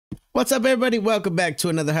What's up, everybody? Welcome back to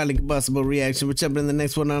another highly combustible reaction. We're jumping in the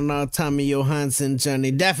next one on our Tommy Johansson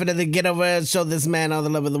journey. Definitely get over and show this man all the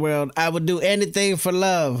love of the world. I would do anything for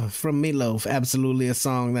love from Loaf. Absolutely a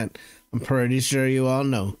song that I'm pretty sure you all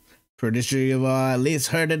know. Pretty sure you've all at least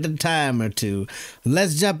heard it a time or two.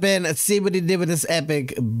 Let's jump in and see what he did with this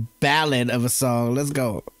epic ballad of a song. Let's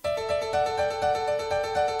go.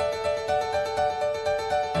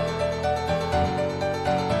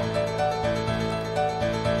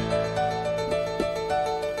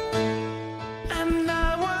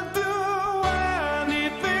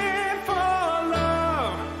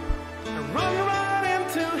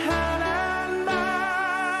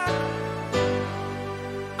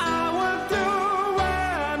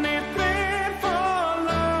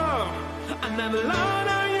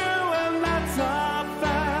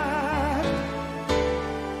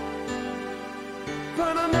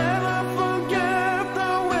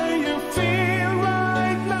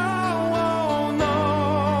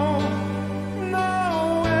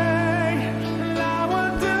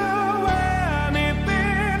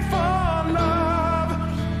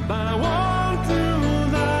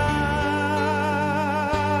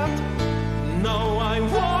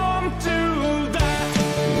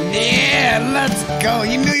 Let's go.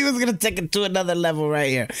 You knew he was gonna take it to another level right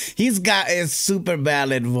here. He's got a super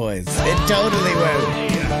ballad voice. It totally works.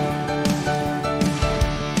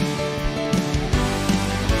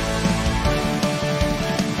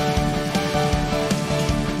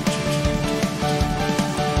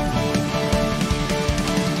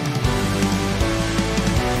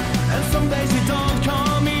 And some days it don't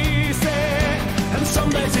come easy, and some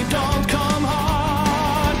days it don't come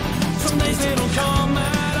hard. Some days they don't come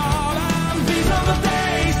at all, and these are the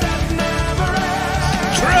days that never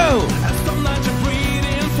end. True. And some nights you're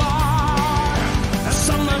breathing fire, and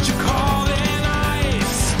some nights you're cold in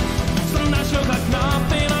ice. Some nights look like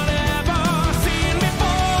nothing I've ever seen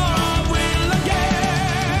before or will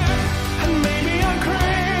again. And maybe I'm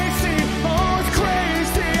crazy, oh it's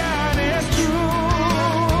crazy and it's true.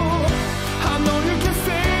 I know you can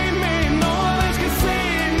save me, no one else can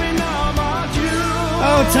save me now but you.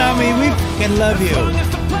 Oh, Tommy, we fucking love As long you. as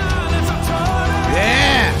the planets are turning,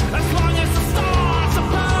 Yeah. as long as the stars are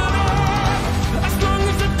burning, as long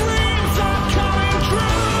as the dreams are coming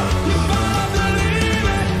true, you better believe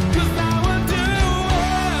it, 'cause I would do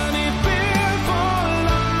anything for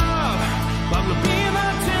love. I will be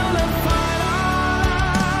there till the final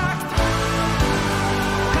act,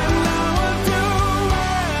 and I would do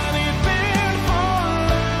anything for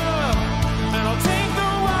love, and I'll take the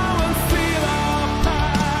vow and seal our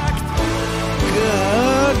pact.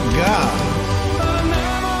 Good God. I'll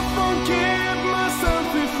never forgive myself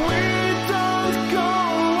if we don't go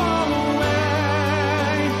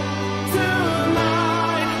away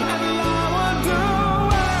tonight. And I would do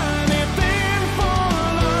anything for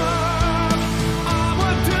love. I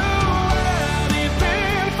would do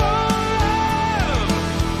anything for love.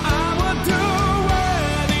 I would do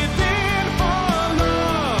anything for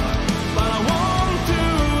love, but I won't do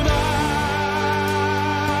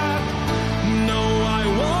that. No, I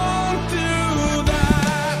won't do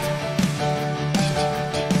that.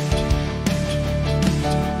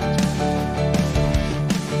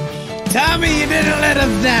 Tommy, you didn't let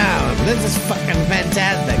us down. This is fucking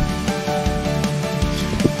fantastic.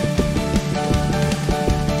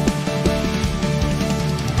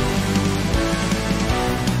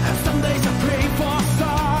 And some days I pray for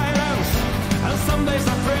silence, and some days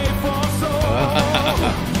I pray for soul.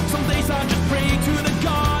 Some days I just pray to the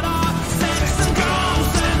God of sex and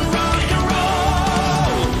drums and rock and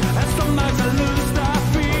roll. And some nights I lose that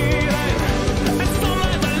feeling, and some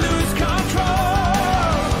nights I lose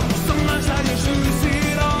control. Some nights I just lose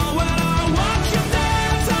it all when I watch you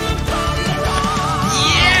dance on the thunder roll.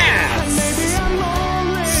 Yes. And maybe I'm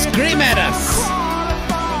lonely, Scream at us.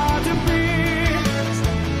 qualified to be.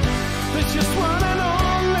 There's just one and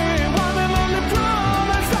only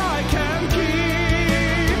promise I can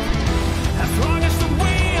keep. As long as the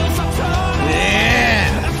wheels are turning,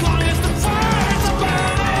 Yeah. as long as the fires are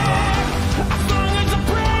burning, as long as the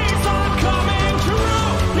praise are coming true,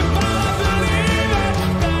 you better believe it,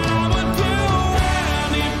 that I would do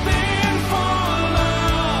anything for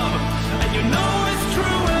love. And you know it's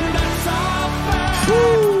true, and that's our fact. Oh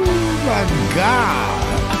my God.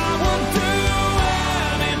 I would do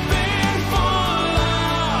anything for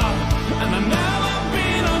love, and there'll never be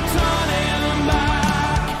no turning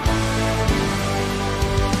back.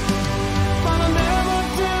 But I'll never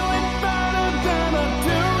do it better than I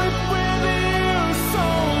do it with you. So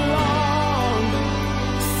long,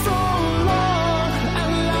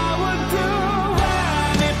 and I would do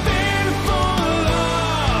anything for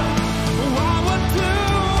love.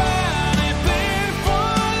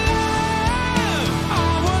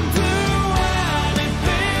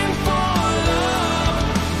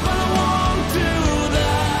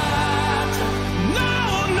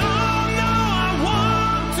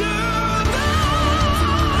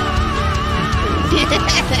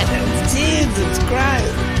 Jesus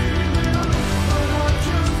Christ.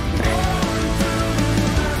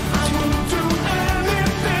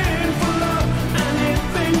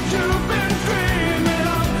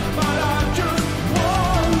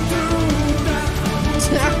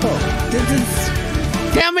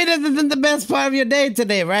 Tell me this isn't the best part of your day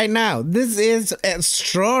today, right now. This is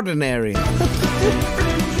extraordinary.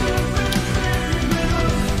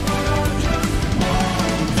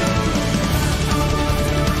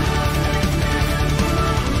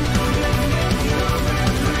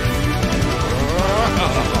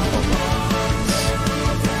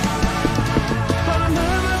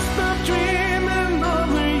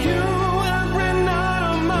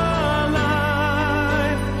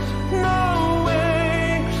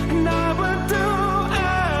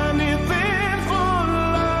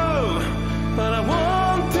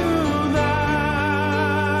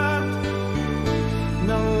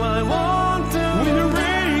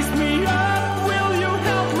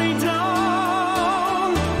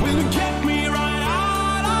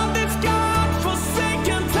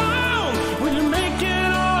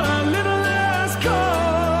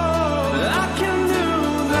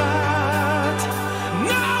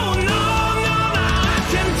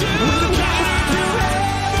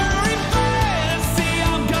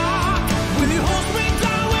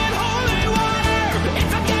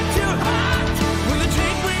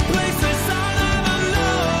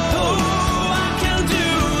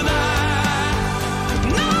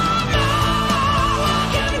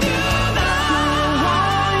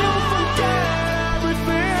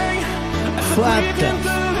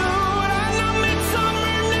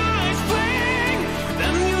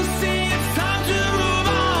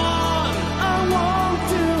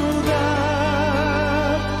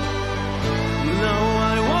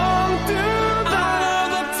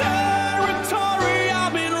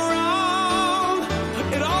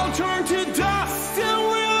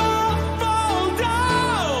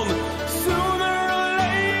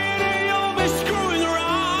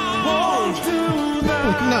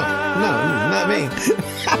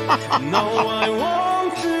 No, I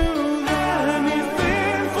won't do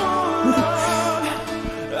anything for love.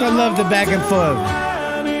 I love the back and forth.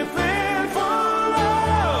 Anything for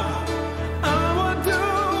love. I would do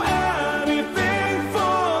anything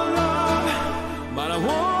for love, but I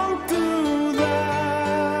won't do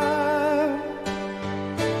that.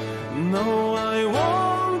 No, I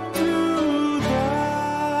won't do that.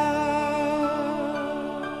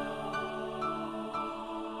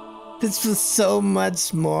 This was so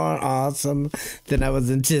much more awesome than I was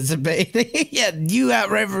anticipating. Yeah, you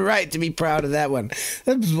have every right to be proud of that one.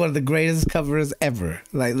 That was one of the greatest covers ever.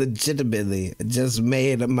 Like, legitimately, just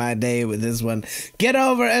made my day with this one. Get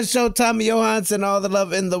over and show Tommy Johansson all the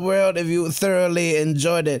love in the world if you thoroughly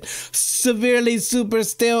enjoyed it. Severely super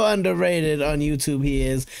still underrated on YouTube he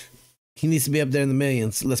is. He needs to be up there in the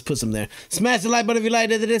millions. Let's put some there. Smash the like button if you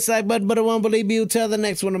liked it. The dislike button, but I won't believe you. Till the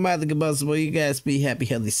next one of my Combustible. You guys be happy,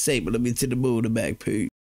 healthy, safe. But let me to the moon, the back, peace.